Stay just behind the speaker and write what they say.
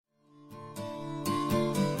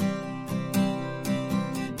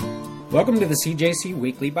Welcome to the CJC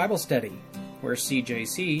Weekly Bible Study, where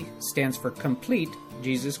CJC stands for Complete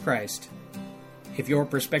Jesus Christ. If your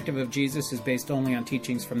perspective of Jesus is based only on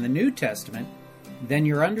teachings from the New Testament, then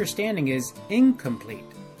your understanding is incomplete.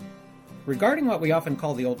 Regarding what we often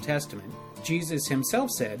call the Old Testament, Jesus himself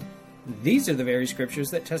said, "These are the very scriptures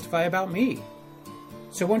that testify about me."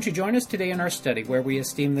 So won't you join us today in our study where we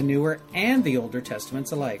esteem the newer and the older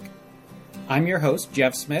testaments alike. I'm your host,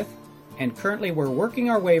 Jeff Smith, and currently we're working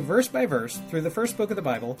our way verse by verse through the first book of the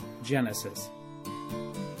Bible, Genesis.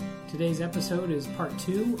 Today's episode is part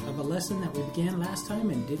 2 of a lesson that we began last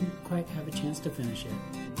time and didn't quite have a chance to finish it.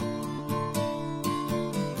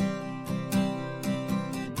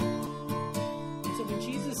 So when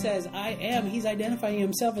Jesus says, "I am," he's identifying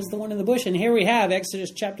himself as the one in the bush. And here we have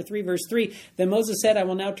Exodus chapter 3, verse 3. Then Moses said, "I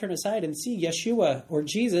will now turn aside and see Yeshua," or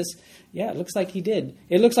Jesus. Yeah, it looks like he did.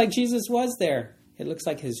 It looks like Jesus was there. It looks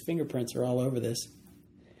like his fingerprints are all over this.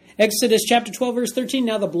 Exodus chapter 12, verse 13,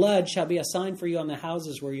 "Now the blood shall be a sign for you on the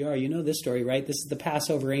houses where you are." You know this story, right? This is the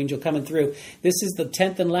Passover angel coming through. This is the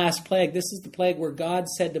 10th and last plague. This is the plague where God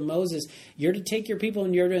said to Moses, "You're to take your people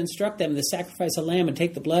and you're to instruct them to sacrifice a lamb and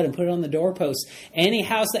take the blood and put it on the doorpost. Any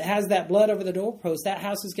house that has that blood over the doorpost, that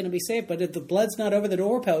house is going to be saved. But if the blood's not over the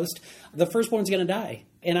doorpost, the firstborn's going to die.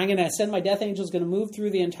 And I'm going to send my death angel, is going to move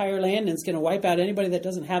through the entire land, and it's going to wipe out anybody that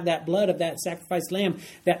doesn't have that blood of that sacrificed lamb,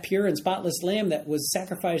 that pure and spotless lamb that was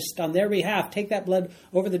sacrificed on their behalf. Take that blood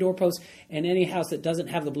over the doorpost, and any house that doesn't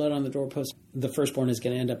have the blood on the doorpost, the firstborn is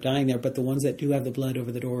going to end up dying there. But the ones that do have the blood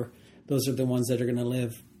over the door, those are the ones that are going to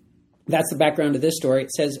live." That's the background of this story.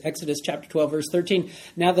 It says, Exodus chapter 12, verse 13,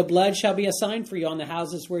 "Now the blood shall be a sign for you on the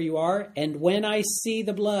houses where you are, and when I see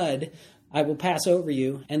the blood, I will pass over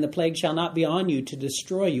you, and the plague shall not be on you to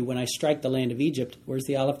destroy you when I strike the land of Egypt." Where's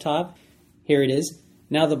the Aleph Tav? Here it is.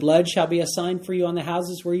 "Now the blood shall be a sign for you on the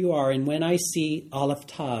houses where you are, and when I see Aleph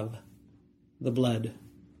Tav," the blood,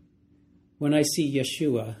 when I see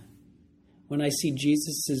Yeshua, when I see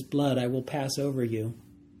Jesus' blood, I will pass over you,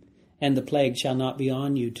 and the plague shall not be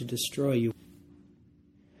on you to destroy you.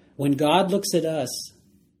 When God looks at us,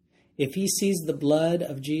 if he sees the blood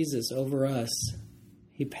of Jesus over us,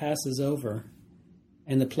 he passes over,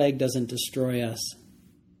 and the plague doesn't destroy us.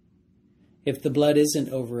 If the blood isn't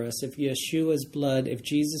over us, if Yeshua's blood, if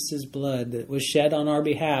Jesus' blood that was shed on our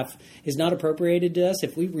behalf is not appropriated to us,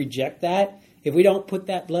 if we reject that, if we don't put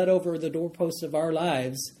that blood over the doorposts of our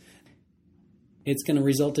lives, it's going to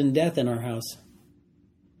result in death in our house.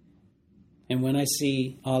 "And when I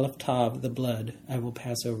see Aleph Tav, the blood, I will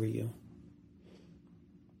pass over you."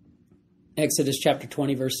 Exodus chapter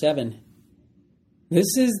 20, verse 7.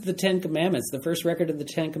 This is the 10 Commandments. The first record of the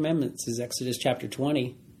 10 Commandments is Exodus chapter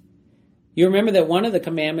 20. You remember that one of the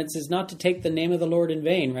commandments is not to take the name of the Lord in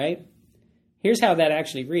vain, right? Here's how that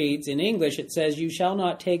actually reads. In English, it says, "You shall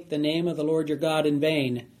not take the name of the Lord your God in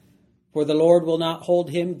vain, for the Lord will not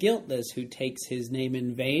hold him guiltless who takes his name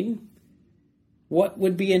in vain." What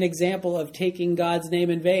would be an example of taking God's name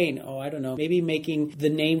in vain? Oh, I don't know. Maybe making the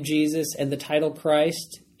name Jesus and the title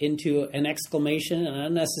Christ into an exclamation, an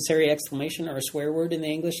unnecessary exclamation, or a swear word in the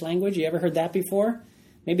English language. You ever heard that before?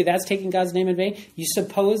 Maybe that's taking God's name in vain. You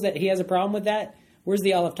suppose that he has a problem with that? Where's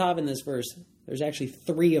the Aleph Tav in this verse? There's actually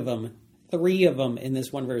 3 of them. 3 of them in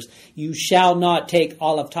this one verse. "You shall not take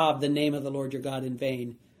Aleph Tav, the name of the Lord your God, in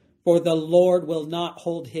vain. For the Lord will not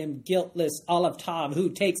hold him guiltless, Aleph Tav, who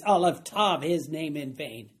takes Aleph Tav, his name, in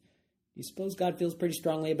vain." You suppose God feels pretty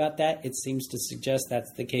strongly about that? It seems to suggest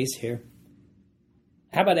that's the case here.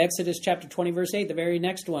 How about Exodus chapter 20, verse 8, the very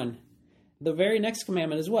next one? The very next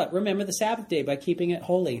commandment is what? Remember the Sabbath day by keeping it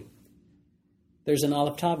holy. There's an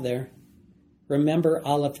Aleph Tav there. Remember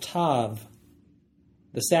Aleph Tav,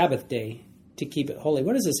 the Sabbath day, to keep it holy.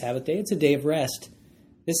 What is the Sabbath day? It's a day of rest.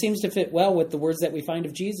 This seems to fit well with the words that we find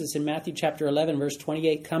of Jesus in Matthew chapter 11, verse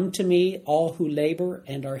 28. "Come to me, all who labor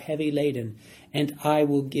and are heavy laden, and I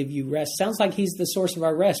will give you rest." Sounds like he's the source of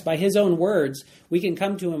our rest. By his own words, we can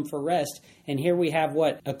come to him for rest. And here we have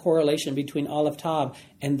what? A correlation between Aleph Tav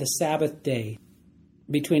and the Sabbath day.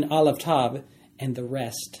 Between Aleph Tav and the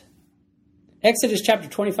rest. Exodus chapter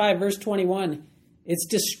 25, verse 21. It's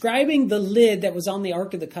describing the lid that was on the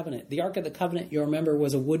Ark of the Covenant. The Ark of the Covenant, you remember,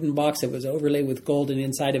 was a wooden box that was overlaid with gold, and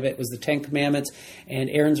inside of it was the 10 Commandments and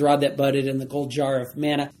Aaron's rod that budded and the gold jar of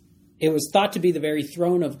manna. It was thought to be the very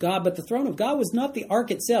throne of God, but the throne of God was not the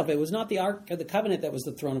Ark itself. It was not the Ark of the Covenant that was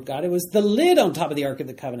the throne of God. It was the lid on top of the Ark of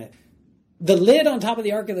the Covenant. The lid on top of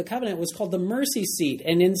the Ark of the Covenant was called the mercy seat,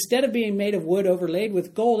 and instead of being made of wood overlaid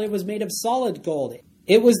with gold, it was made of solid gold.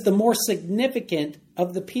 It was the more significant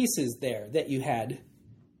of the pieces there that you had.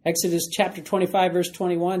 Exodus chapter 25, verse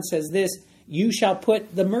 21 says this, You shall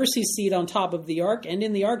put the mercy seat on top of the ark, and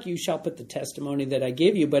in the ark you shall put the testimony that I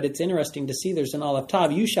give you. But it's interesting to see there's an Aleph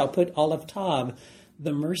Tav. You shall put Aleph Tav,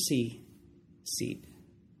 the mercy seat,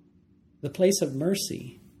 the place of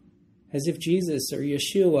mercy, as if Jesus or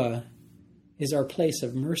Yeshua is our place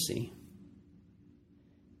of mercy.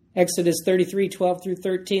 Exodus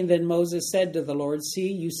 33:12-13, then Moses said to the Lord,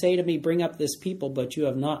 see, you say to me, bring up this people, but you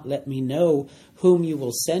have not let me know whom you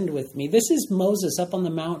will send with me. This is Moses up on the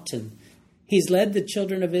mountain. He's led the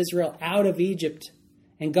children of Israel out of Egypt,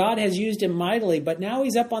 and God has used him mightily, but now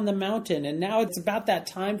he's up on the mountain, and now it's about that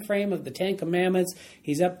time frame of the Ten Commandments.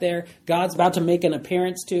 He's up there. God's about to make an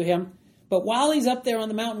appearance to him. But while he's up there on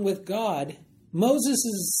the mountain with God, Moses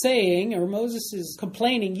is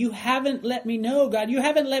complaining, you haven't let me know, God. You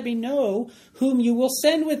haven't let me know whom you will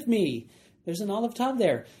send with me. There's an Aleph Tav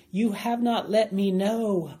there. You have not let me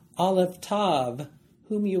know, Aleph Tav,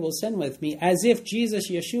 whom you will send with me, as if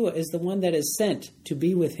Jesus, Yeshua, is the one that is sent to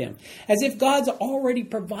be with him. As if God's already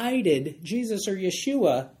provided Jesus or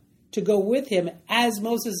Yeshua to go with him. As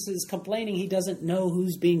Moses is complaining, he doesn't know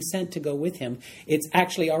who's being sent to go with him. It's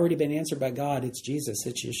actually already been answered by God. It's Jesus.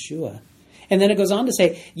 It's Yeshua. And then it goes on to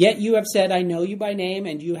say, yet you have said, I know you by name,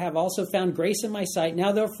 and you have also found grace in my sight.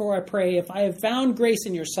 Now, therefore, I pray, if I have found grace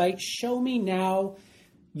in your sight, show me now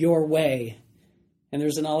your way. And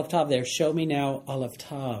there's an Aleph Tav there. Show me now, Aleph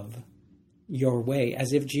Tav, your way.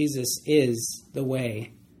 As if Jesus is the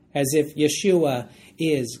way. As if Yeshua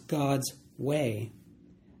is God's way.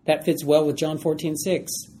 That fits well with John 14:6,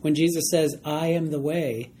 when Jesus says, I am the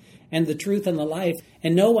way and the truth and the life,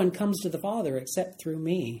 and no one comes to the Father except through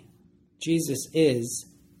me. Jesus is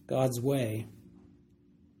God's way.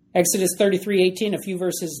 Exodus 33:18, a few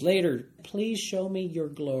verses later, please show me your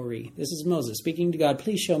glory. This is Moses speaking to God.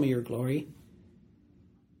 Please show me your glory.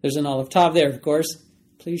 There's an Aleph Tav there, of course.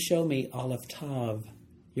 Please show me, Aleph Tav,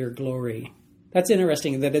 your glory. That's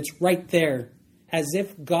interesting that it's right there. As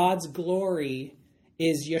if God's glory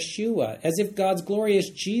is Yeshua. As if God's glory is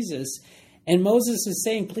Jesus. And Moses is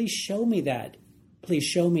saying, please show me that. Please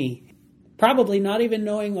show me. Probably not even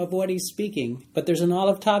knowing of what he's speaking. But there's an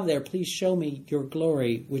Aleph Tav there. Please show me your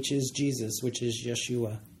glory, which is Jesus, which is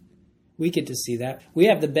Yeshua. We get to see that. We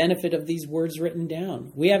have the benefit of these words written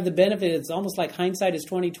down. We have the benefit, it's almost like hindsight is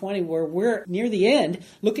 20/20, where we're near the end,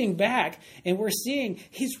 looking back, and we're seeing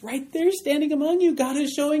he's right there standing among you. God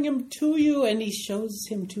is showing him to you, and he shows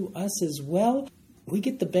him to us as well. We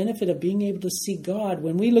get the benefit of being able to see God.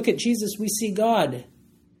 When we look at Jesus, we see God.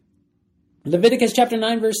 Leviticus chapter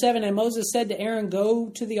 9, verse 7, and Moses said to Aaron, go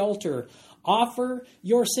to the altar, offer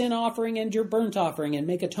your sin offering and your burnt offering, and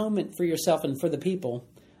make atonement for yourself and for the people.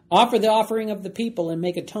 Offer the offering of the people and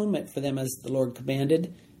make atonement for them as the Lord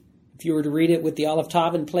commanded. If you were to read it with the Aleph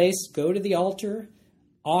Tav in place, go to the altar,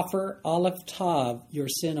 offer Aleph Tav, your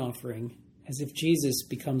sin offering, as if Jesus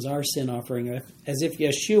becomes our sin offering, as if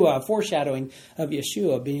Yeshua, a foreshadowing of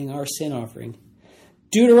Yeshua being our sin offering.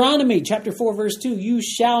 Deuteronomy chapter 4, verse 2, you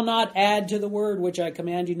shall not add to the word which I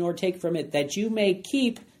command you, nor take from it, that you may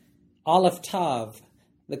keep Aleph Tav,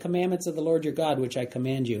 the commandments of the Lord your God, which I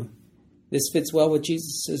command you. This fits well with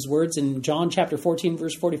Jesus' words in John chapter 14,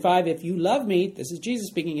 verse 45. If you love me, this is Jesus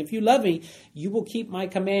speaking, if you love me, you will keep my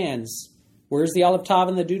commands. Where's the Aleph Tav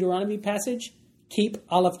in the Deuteronomy passage? Keep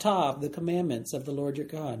Aleph Tav, the commandments of the Lord your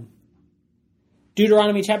God.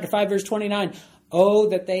 Deuteronomy chapter 5, verse 29. Oh,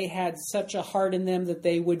 that they had such a heart in them that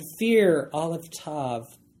they would fear Aleph Tav,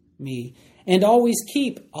 me, and always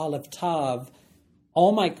keep Aleph Tav,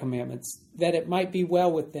 all my commandments, that it might be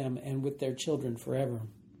well with them and with their children forever.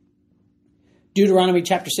 Deuteronomy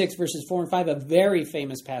chapter 6, verses 4 and 5, a very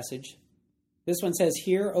famous passage. This one says,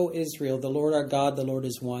 hear, O Israel, the Lord our God, the Lord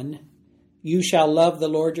is one. You shall love the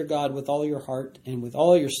Lord your God with all your heart and with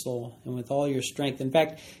all your soul and with all your strength. In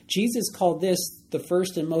fact, Jesus called this the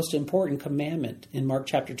first and most important commandment in Mark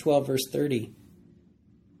chapter 12, verse 30.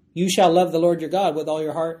 You shall love the Lord your God with all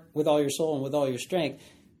your heart, with all your soul, and with all your strength.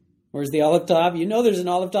 Where's the Aleph Tav? You know there's an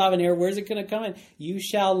Aleph Tav in here. Where's it going to come in? You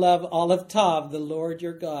shall love Aleph Tav, the Lord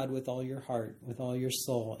your God, with all your heart, with all your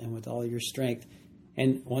soul, and with all your strength.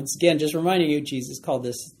 And once again, just reminding you, Jesus called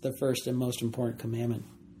this the first and most important commandment.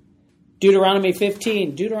 Deuteronomy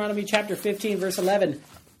chapter 15, verse 11.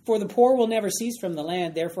 For the poor will never cease from the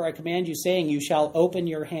land. Therefore I command you, saying, you shall open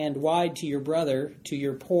your hand wide to your brother, to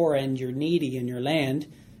your poor and your needy in your land.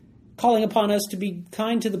 Calling upon us to be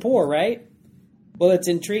kind to the poor, right? Well, it's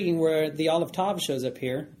intriguing where the Aleph Tav shows up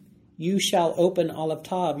here. You shall open Aleph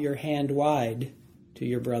Tav, your hand wide to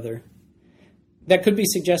your brother. That could be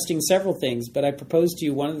suggesting several things, but I propose to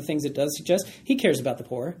you one of the things it does suggest, he cares about the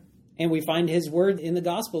poor. And we find his word in the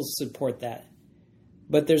Gospels support that.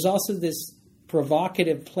 But there's also this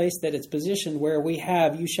provocative place that it's positioned, where we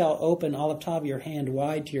have, you shall open, Olive Tav, your hand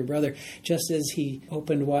wide to your brother, just as he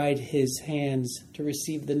opened wide his hands to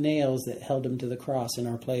receive the nails that held him to the cross in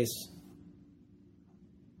our place.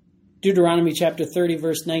 Deuteronomy chapter 30,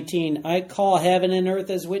 verse 19, I call heaven and earth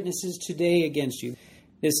as witnesses today against you.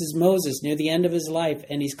 This is Moses near the end of his life,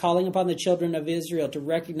 and he's calling upon the children of Israel to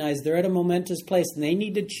recognize they're at a momentous place and they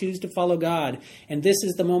need to choose to follow God. And this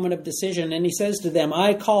is the moment of decision. And he says to them,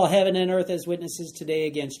 I call heaven and earth as witnesses today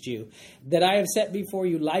against you, that I have set before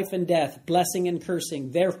you life and death, blessing and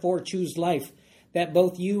cursing. Therefore choose life, that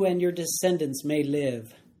both you and your descendants may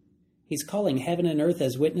live. He's calling heaven and earth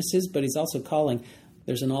as witnesses, but he's also calling,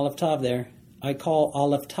 there's an Olive Tav there, I call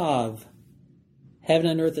Olive Tav, heaven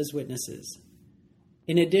and earth as witnesses.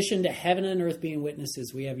 In addition to heaven and earth being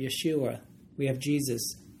witnesses, we have Yeshua, we have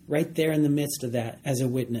Jesus, right there in the midst of that as a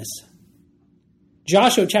witness.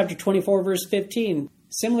 Joshua chapter 24, verse 15,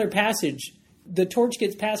 similar passage. The torch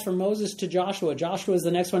gets passed from Moses to Joshua. Joshua is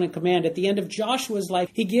the next one in command. At the end of Joshua's life,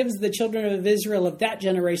 he gives the children of Israel of that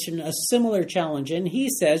generation a similar challenge. And he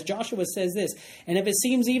says, Joshua says this, and if it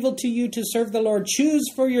seems evil to you to serve the Lord, choose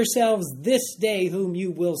for yourselves this day whom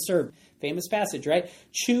you will serve. Famous passage, right?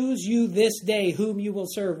 Choose you this day whom you will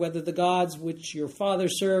serve, whether the gods which your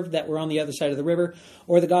fathers served that were on the other side of the river,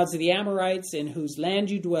 or the gods of the Amorites in whose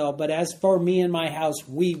land you dwell. But as for me and my house,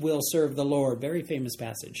 we will serve the Lord. Very famous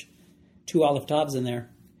passage. 2 Olive Tavs in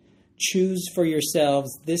there. Choose for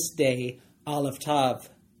yourselves this day Olive Tav.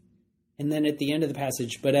 And then at the end of the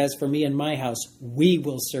passage, but as for me and my house, we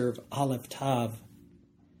will serve Olive Tav.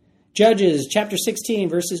 Judges chapter 16,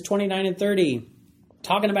 verses 29 and 30.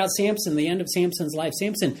 Talking about Samson, the end of Samson's life.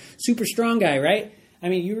 Samson, super strong guy, right? I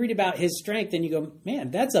mean, you read about his strength and you go, man,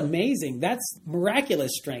 that's amazing. That's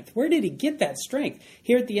miraculous strength. Where did he get that strength?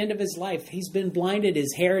 Here at the end of his life, he's been blinded.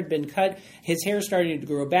 His hair had been cut. His hair starting to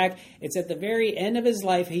grow back. It's at the very end of his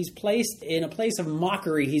life. He's placed in a place of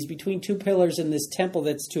mockery. He's between two pillars in this temple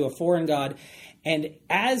that's to a foreign god. And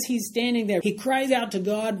as he's standing there, he cries out to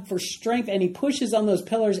God for strength, and he pushes on those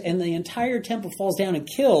pillars, and the entire temple falls down and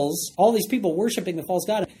kills all these people worshiping the false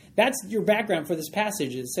god. That's your background for this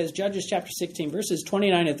passage. It says, Judges chapter 16, verses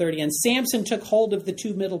 29 and 30, and Samson took hold of the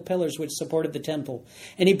two middle pillars which supported the temple,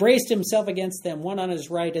 and he braced himself against them, one on his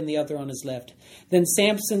right and the other on his left. Then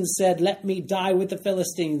Samson said, let me die with the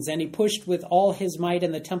Philistines, and he pushed with all his might,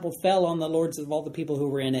 and the temple fell on the lords of all the people who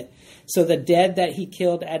were in it. So the dead that he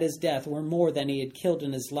killed at his death were more than he had killed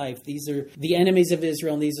in his life. These are the enemies of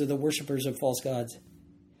Israel, and these are the worshipers of false gods.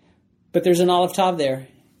 But there's an Olive Tav there.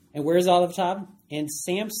 And where's Olive Tav? And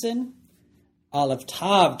Samson, Olive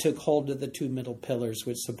Tav took hold of the two middle pillars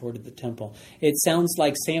which supported the temple. It sounds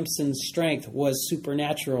like Samson's strength was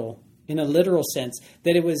supernatural in a literal sense,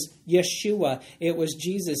 that it was Yeshua, it was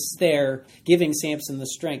Jesus there giving Samson the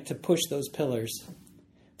strength to push those pillars.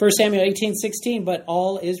 1 Samuel 18:16, but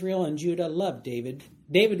all Israel and Judah loved David.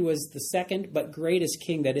 David was the second but greatest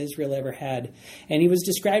king that Israel ever had. And he was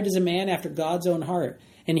described as a man after God's own heart.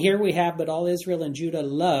 And here we have, but all Israel and Judah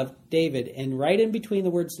loved David. And right in between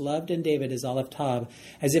the words loved and David is Olive Tav,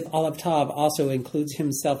 as if Olive Tav also includes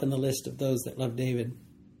himself in the list of those that love David.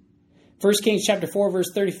 1 Kings chapter 4,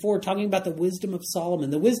 verse 34, talking about the wisdom of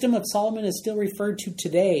Solomon. The wisdom of Solomon is still referred to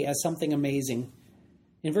today as something amazing.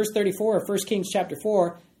 In verse 34 of 1 Kings chapter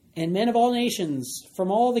 4, and men of all nations,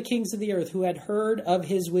 from all the kings of the earth who had heard of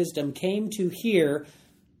his wisdom, came to hear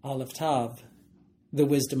Olive Tav, the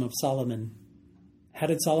wisdom of Solomon. How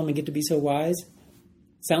did Solomon get to be so wise?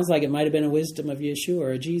 Sounds like it might have been a wisdom of Yeshua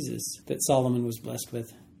or Jesus that Solomon was blessed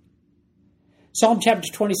with. Psalm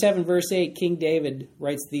chapter 27, verse 8, King David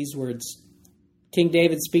writes these words. King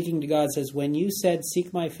David, speaking to God, says, when you said,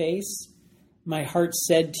 seek my face, my heart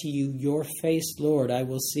said to you, your face, Lord, I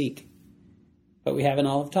will seek. But we have an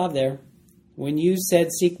Olive Tav there. When you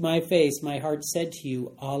said, seek my face, my heart said to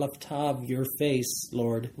you, Olive Tav, your face,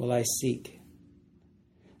 Lord, will I seek.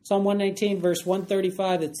 Psalm 119, verse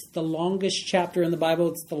 135, it's the longest chapter in the Bible.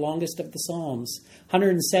 It's the longest of the Psalms.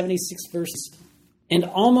 176 verses. And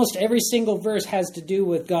almost every single verse has to do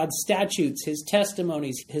with God's statutes, his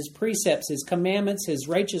testimonies, his precepts, his commandments, his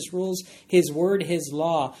righteous rules, his word, his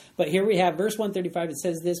law. But here we have verse 135. It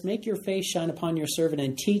says this, make your face shine upon your servant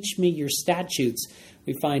and teach me your statutes.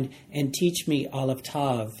 We find, and teach me, Olive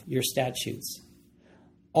Tav, your statutes.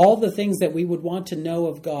 All the things that we would want to know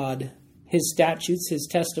of God, his statutes, his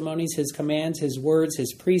testimonies, his commands, his words,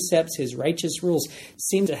 his precepts, his righteous rules,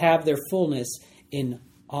 seem to have their fullness in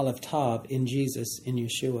Olive Tav, in Jesus, in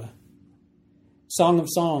Yeshua. Song of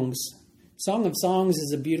Songs. Song of Songs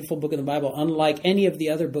is a beautiful book of the Bible, unlike any of the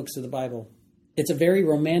other books of the Bible. It's a very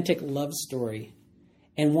romantic love story.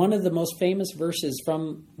 And one of the most famous verses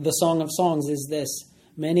from the Song of Songs is this: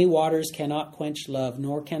 many waters cannot quench love,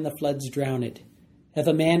 nor can the floods drown it. If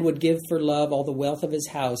a man would give for love all the wealth of his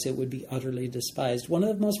house, it would be utterly despised. One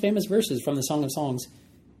of the most famous verses from the Song of Songs.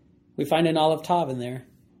 We find an Aleph Tav in there.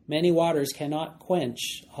 Many waters cannot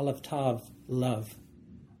quench Aleph Tav love.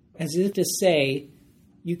 As if to say,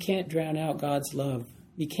 you can't drown out God's love.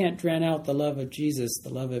 You can't drown out the love of Jesus,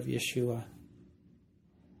 the love of Yeshua.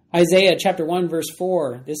 Isaiah chapter 1, verse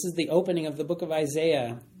 4. This is the opening of the book of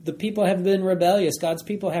Isaiah. The people have been rebellious. God's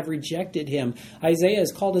people have rejected him. Isaiah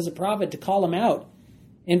is called as a prophet to call him out.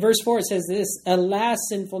 In verse 4 it says this: alas,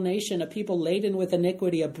 sinful nation, a people laden with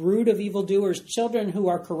iniquity, a brood of evildoers, children who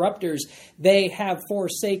are corrupters. They have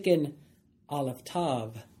forsaken Aleph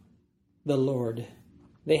Tav, the Lord.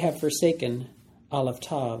 They have forsaken Aleph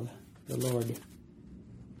Tav, the Lord.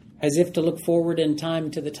 As if to look forward in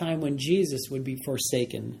time to the time when Jesus would be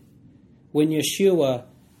forsaken, when Yeshua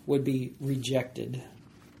would be rejected.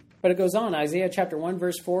 But it goes on. Isaiah chapter 1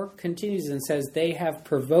 verse 4 continues and says, they have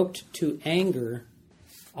provoked to anger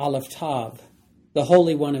Aleph Tav, the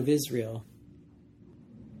Holy One of Israel.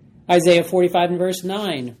 Isaiah 45 and verse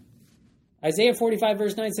 9. Isaiah 45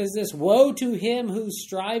 verse 9 says this: woe to him who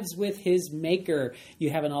strives with his maker.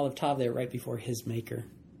 You have an Aleph Tav there right before his maker.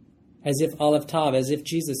 As if Aleph Tav, as if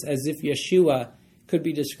Jesus, as if Yeshua could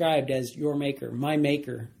be described as your maker, my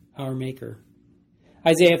maker, our maker.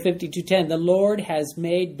 Isaiah 52:10, the Lord has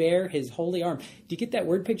made bare his holy arm. Do you get that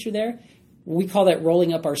word picture there? We call that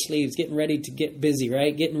rolling up our sleeves, getting ready to get busy,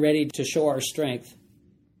 right? Getting ready to show our strength.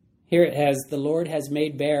 Here it has, the Lord has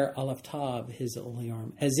made bare Aleph Tav, his holy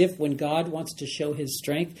arm. As if when God wants to show his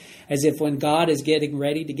strength, as if when God is getting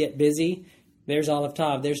ready to get busy, there's Aleph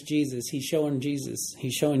Tav, there's Jesus. He's showing Jesus.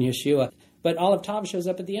 He's showing Yeshua. But Aleph Tav shows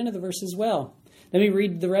up at the end of the verse as well. Let me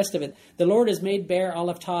read the rest of it. The Lord has made bare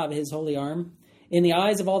Aleph Tav, his holy arm. In the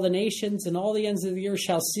eyes of all the nations and all the ends of the earth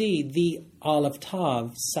shall see the Aleph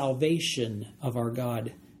Tav, salvation of our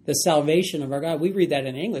God. The salvation of our God. We read that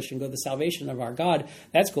in English and go, the salvation of our God.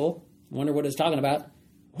 That's cool. I wonder what it's talking about.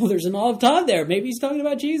 Well, there's an Aleph Tav there. Maybe he's talking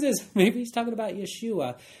about Jesus. Maybe he's talking about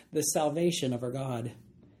Yeshua, the salvation of our God.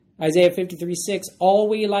 Isaiah 53:6, all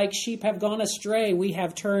we like sheep have gone astray. We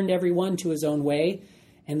have turned every one to his own way,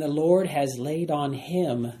 and the Lord has laid on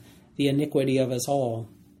him the iniquity of us all.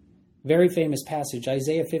 Very famous passage,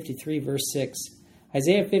 Isaiah 53, verse 6.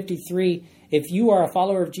 Isaiah 53, if you are a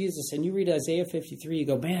follower of Jesus and you read Isaiah 53, you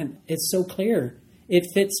go, man, it's so clear. It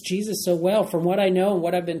fits Jesus so well. From what I know and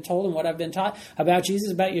what I've been told and what I've been taught about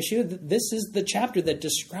Jesus, about Yeshua, this is the chapter that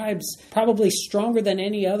describes, probably stronger than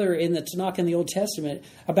any other in the Tanakh and the Old Testament,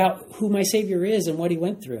 about who my Savior is and what he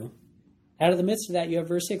went through. Out of the midst of that, you have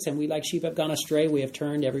verse 6, and we like sheep have gone astray, we have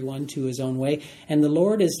turned everyone to his own way, and the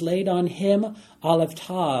Lord has laid on him, Aleph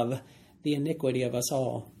Tav, the iniquity of us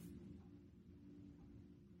all.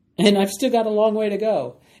 And I've still got a long way to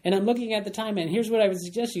go. And I'm looking at the time, and here's what I would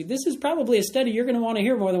suggest to you. This is probably a study you're going to want to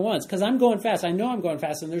hear more than once, because I'm going fast. I know I'm going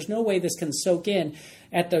fast, and there's no way this can soak in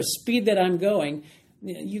at the speed that I'm going.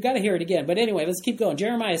 You got to hear it again. But anyway, let's keep going.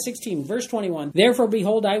 Jeremiah 16, verse 21. Therefore,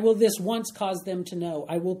 behold, I will this once cause them to know.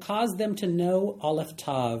 I will cause them to know Aleph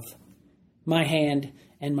Tav, my hand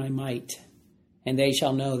and my might, and they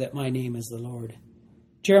shall know that my name is the Lord.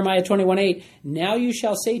 Jeremiah 21:8. Now you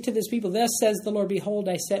shall say to this people, thus says the Lord, behold,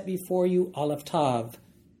 I set before you Aleph Tav,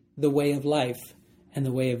 the way of life and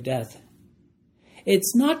the way of death.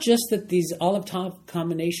 It's not just that these Aleph Tav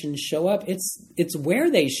combinations show up, it's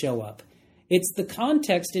where they show up. It's the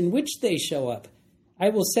context in which they show up. I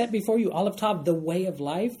will set before you Aleph Tav, the way of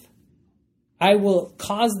life. I will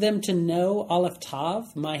cause them to know Aleph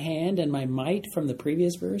Tav, my hand and my might, from the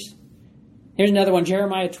previous verse. Here's another one,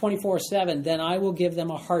 Jeremiah 24:7. Then I will give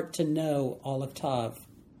them a heart to know Aleph Tav.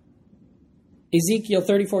 Ezekiel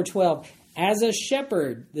 34:12. As a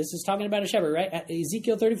shepherd, this is talking about a shepherd, right?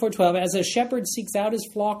 Ezekiel 34:12. As a shepherd seeks out his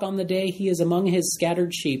flock on the day he is among his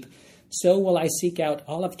scattered sheep, so will I seek out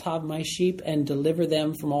Aleph Tav, my sheep, and deliver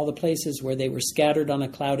them from all the places where they were scattered on a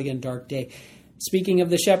cloudy and dark day. Speaking of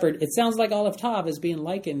the shepherd, it sounds like Aleph Tav is being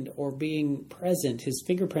likened or being present. His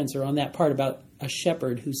fingerprints are on that part about a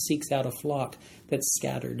shepherd who seeks out a flock that's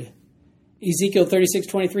scattered. Ezekiel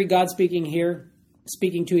 36:23, God speaking here,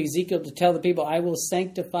 speaking to Ezekiel to tell the people, I will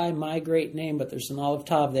sanctify my great name, but there's an Aleph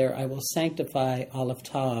Tav there. I will sanctify Aleph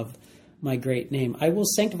Tav, my great name. I will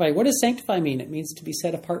sanctify. What does sanctify mean? It means to be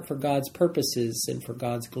set apart for God's purposes and for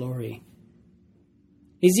God's glory.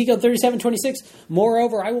 Ezekiel 37:26,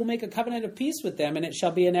 moreover, I will make a covenant of peace with them, and it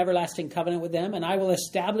shall be an everlasting covenant with them, and I will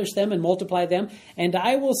establish them and multiply them, and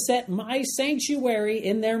I will set my sanctuary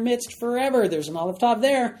in their midst forever. There's an Aleph Tav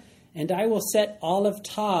there. and I will set Olive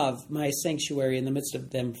Tav, my sanctuary, in the midst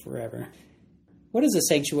of them forever. What is a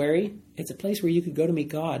sanctuary? It's a place where you could go to meet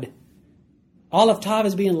God. Olive Tav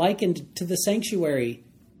is being likened to the sanctuary.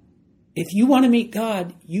 If you want to meet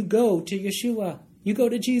God, you go to Yeshua. You go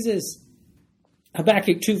to Jesus.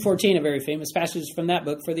 Habakkuk 2:14, a very famous passage from that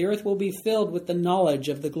book. For the earth will be filled with the knowledge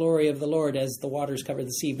of the glory of the Lord as the waters cover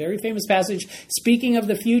the sea. Very famous passage speaking of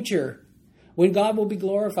the future, when God will be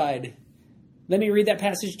glorified. Let me read that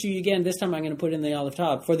passage to you again. This time I'm going to put in the Olive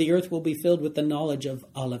Tav. For the earth will be filled with the knowledge of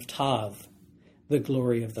Olive Tav, the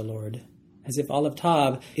glory of the Lord. As if Olive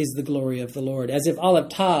Tav is the glory of the Lord. As if Olive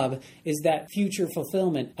Tav is that future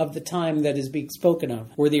fulfillment of the time that is being spoken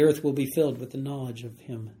of, where the earth will be filled with the knowledge of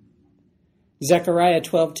him. Zechariah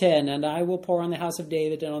 12:10, and I will pour on the house of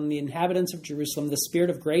David and on the inhabitants of Jerusalem the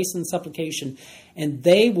spirit of grace and supplication, and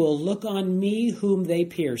they will look on me whom they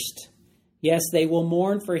pierced. Yes, they will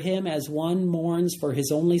mourn for him as one mourns for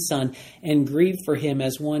his only son, and grieve for him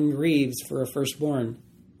as one grieves for a firstborn.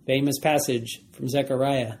 Famous passage from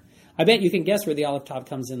Zechariah. I bet you can guess where the Olive Tav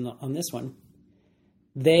comes in on this one.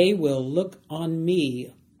 They will look on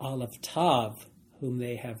me, Olive Tav, whom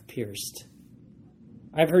they have pierced.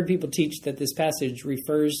 I've heard people teach that this passage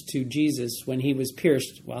refers to Jesus when he was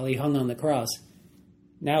pierced while he hung on the cross.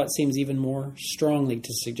 Now it seems even more strongly to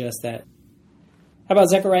suggest that. How about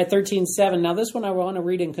Zechariah 13:7? Now this one I want to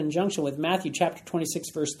read in conjunction with Matthew chapter 26,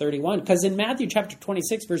 verse 31, because in Matthew chapter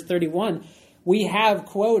 26, verse 31, we have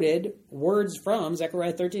quoted words from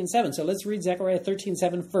Zechariah 13:7. So let's read Zechariah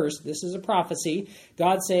 13:7 first. This is a prophecy.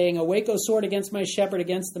 God saying, awake, O sword, against my shepherd,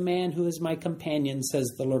 against the man who is my companion,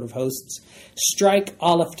 says the Lord of hosts. Strike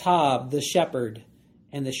Olive Tav, the shepherd,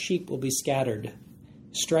 and the sheep will be scattered.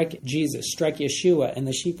 Strike Jesus, strike Yeshua, and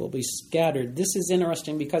the sheep will be scattered. This is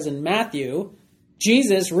interesting because in Matthew,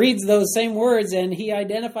 Jesus reads those same words and he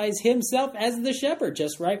identifies himself as the shepherd,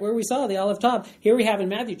 just right where we saw the Olive Tav. Here we have in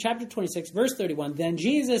Matthew chapter 26, verse 31, then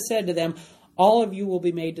Jesus said to them, all of you will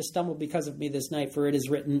be made to stumble because of me this night, for it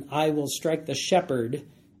is written, I will strike the shepherd,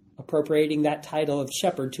 appropriating that title of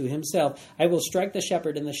shepherd to himself. I will strike the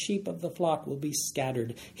shepherd and the sheep of the flock will be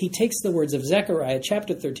scattered. He takes the words of Zechariah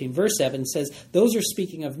chapter 13, verse 7, and says, those are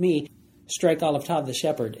speaking of me. Strike Olive Tav, the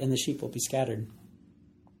shepherd, and the sheep will be scattered.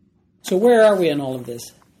 So where are we in all of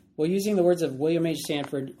this? Well, using the words of William H.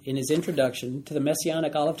 Sanford in his introduction to the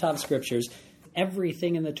Messianic Olive Tav scriptures,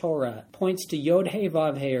 everything in the Torah points to Yod-Heh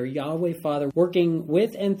Vav-Heh, or Yahweh Father, working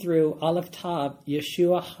with and through Olive Tav,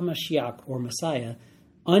 Yeshua HaMashiach, or Messiah,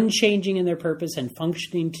 unchanging in their purpose and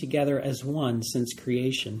functioning together as one since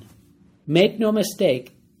creation. Make no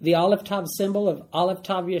mistake, the Olive Tav symbol of Olive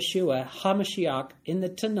Tav Yeshua HaMashiach in the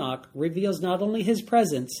Tanakh reveals not only his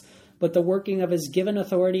presence, but the working of his given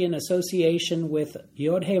authority in association with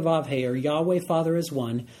Yod-Heh Vav-Heh, or Yahweh Father as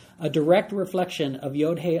one, a direct reflection of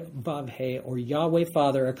Yod-Heh Vav-Heh, or Yahweh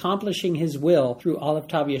Father, accomplishing his will through Olive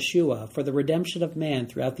Tav Yeshua for the redemption of man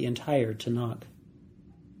throughout the entire Tanakh.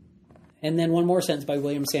 And then one more sentence by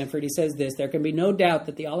William Sanford. He says this, there can be no doubt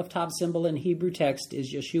that the Olive Tav symbol in Hebrew text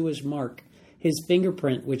is Yeshua's mark, his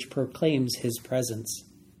fingerprint which proclaims his presence.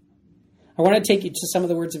 I want to take you to some of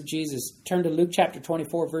the words of Jesus. Turn to Luke chapter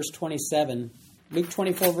 24, verse 27. Luke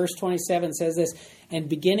 24, verse 27 says this, and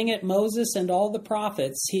beginning at Moses and all the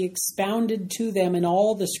prophets, he expounded to them in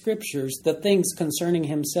all the scriptures the things concerning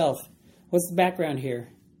himself. What's the background here?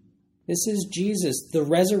 This is Jesus, the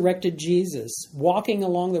resurrected Jesus, walking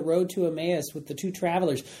along the road to Emmaus with the two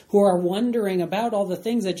travelers who are wondering about all the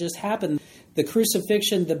things that just happened. The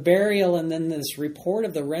crucifixion, the burial, and then this report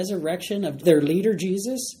of the resurrection of their leader,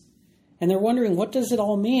 Jesus. And they're wondering, what does it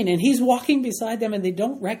all mean? And he's walking beside them and they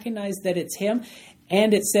don't recognize that it's him.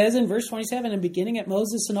 And it says in verse 27, and beginning at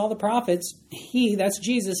Moses and all the prophets, he, that's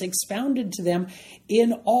Jesus, expounded to them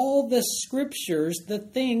in all the scriptures the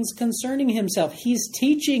things concerning himself. He's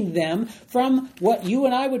teaching them from what you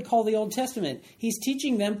and I would call the Old Testament. He's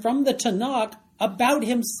teaching them from the Tanakh about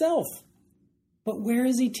himself. But where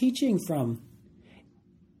is he teaching from?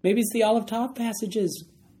 Maybe it's the Olive Tav passages.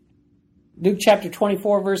 Luke chapter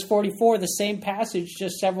 24, verse 44, the same passage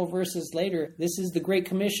just several verses later. This is the Great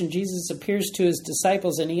Commission. Jesus appears to his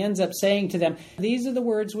disciples and he ends up saying to them, these are the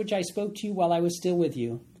words which I spoke to you while I was still with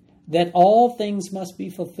you, that all things must be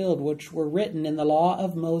fulfilled which were written in the law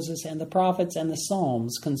of Moses and the prophets and the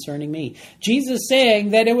Psalms concerning me. Jesus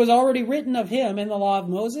saying that it was already written of him in the law of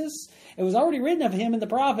Moses, it was already written of him in the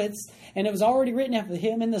prophets, and it was already written of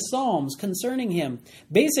him in the Psalms concerning him.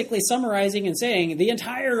 Basically summarizing and saying, the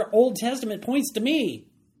entire Old Testament points to me.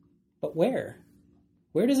 But where?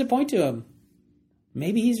 Where does it point to him?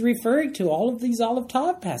 Maybe he's referring to all of these Olive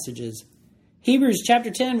Tav passages. Hebrews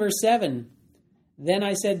chapter 10, verse 7. Then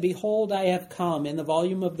I said, behold, I have come. In the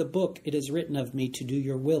volume of the book it is written of me to do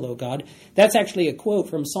your will, O God. That's actually a quote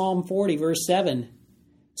from Psalm 40, verse 7.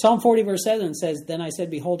 Psalm 40, verse 7 says, then I said,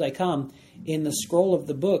 behold, I come. In the scroll of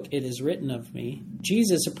the book it is written of me.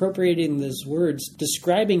 Jesus appropriating those words,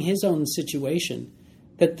 describing his own situation,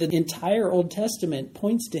 that the entire Old Testament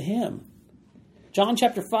points to him. John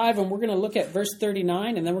chapter 5, and we're going to look at verse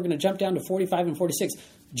 39, and then we're going to jump down to 45 and 46.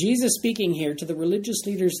 Jesus speaking here to the religious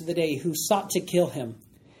leaders of the day who sought to kill him.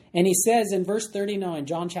 And he says in verse 39,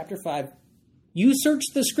 John chapter 5, you search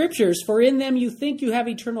the scriptures, for in them you think you have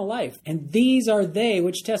eternal life. And these are they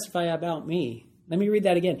which testify about me. Let me read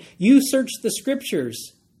that again. You search the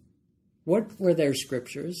scriptures. What were their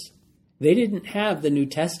scriptures? They didn't have the New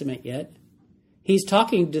Testament yet. He's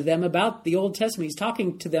talking to them about the Old Testament. He's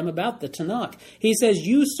talking to them about the Tanakh. He says,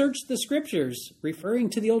 you search the scriptures, referring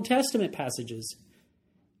to the Old Testament passages.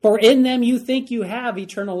 For in them you think you have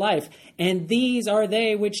eternal life, and these are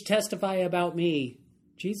they which testify about me.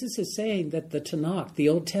 Jesus is saying that the Tanakh, the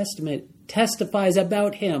Old Testament, testifies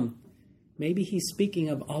about him. Maybe he's speaking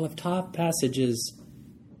of Olive Top passages.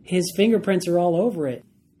 His fingerprints are all over it.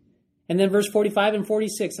 And then verse 45 and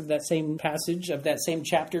 46 of that same passage, of that same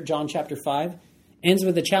chapter, John chapter 5, ends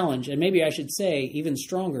with a challenge, and maybe I should say, even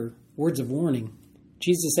stronger, words of warning.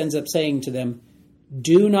 Jesus ends up saying to them,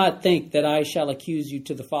 do not think that I shall accuse you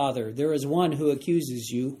to the Father. There is one who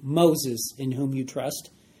accuses you, Moses, in whom you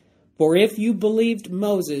trust. For if you believed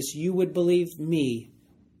Moses, you would believe me,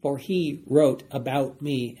 for he wrote about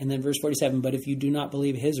me. And then verse 47, but if you do not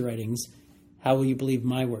believe his writings, how will you believe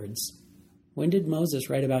my words? When did Moses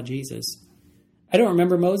write about Jesus? I don't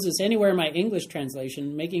remember Moses anywhere in my English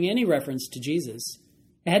translation making any reference to Jesus.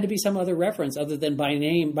 It had to be some other reference other than by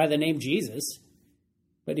the name Jesus.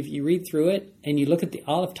 But if you read through it and you look at the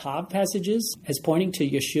Olive Top passages as pointing to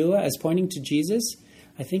Yeshua, as pointing to Jesus,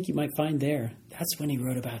 I think you might find there, that's when he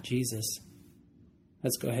wrote about Jesus.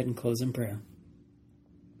 Let's go ahead and close in prayer.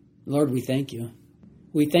 Lord, we thank you.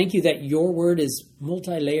 We thank you that your word is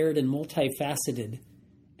multi-layered and multifaceted,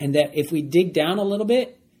 and that if we dig down a little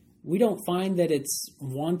bit, we don't find that it's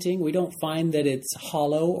wanting. We don't find that it's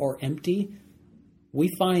hollow or empty. We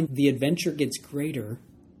find the adventure gets greater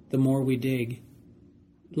the more we dig.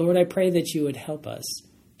 Lord, I pray that you would help us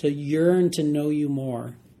to yearn to know you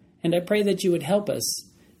more. And I pray that you would help us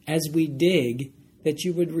as we dig, that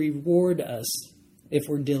you would reward us if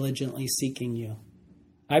we're diligently seeking you.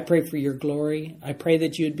 I pray for your glory. I pray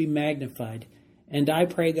that you would be magnified. And I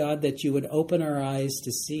pray, God, that you would open our eyes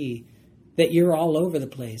to see that you're all over the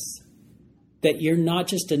place, that you're not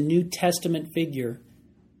just a New Testament figure,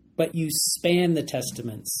 but you span the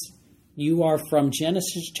Testaments. You are from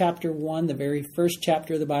Genesis chapter 1, the very first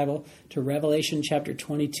chapter of the Bible, to Revelation chapter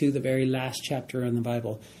 22, the very last chapter in the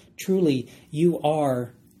Bible. Truly, you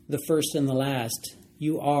are the first and the last.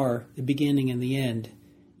 You are the beginning and the end.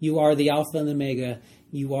 You are the Alpha and the Omega.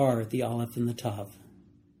 You are the Aleph and the Tav.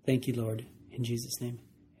 Thank you, Lord. In Jesus' name,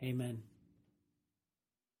 amen.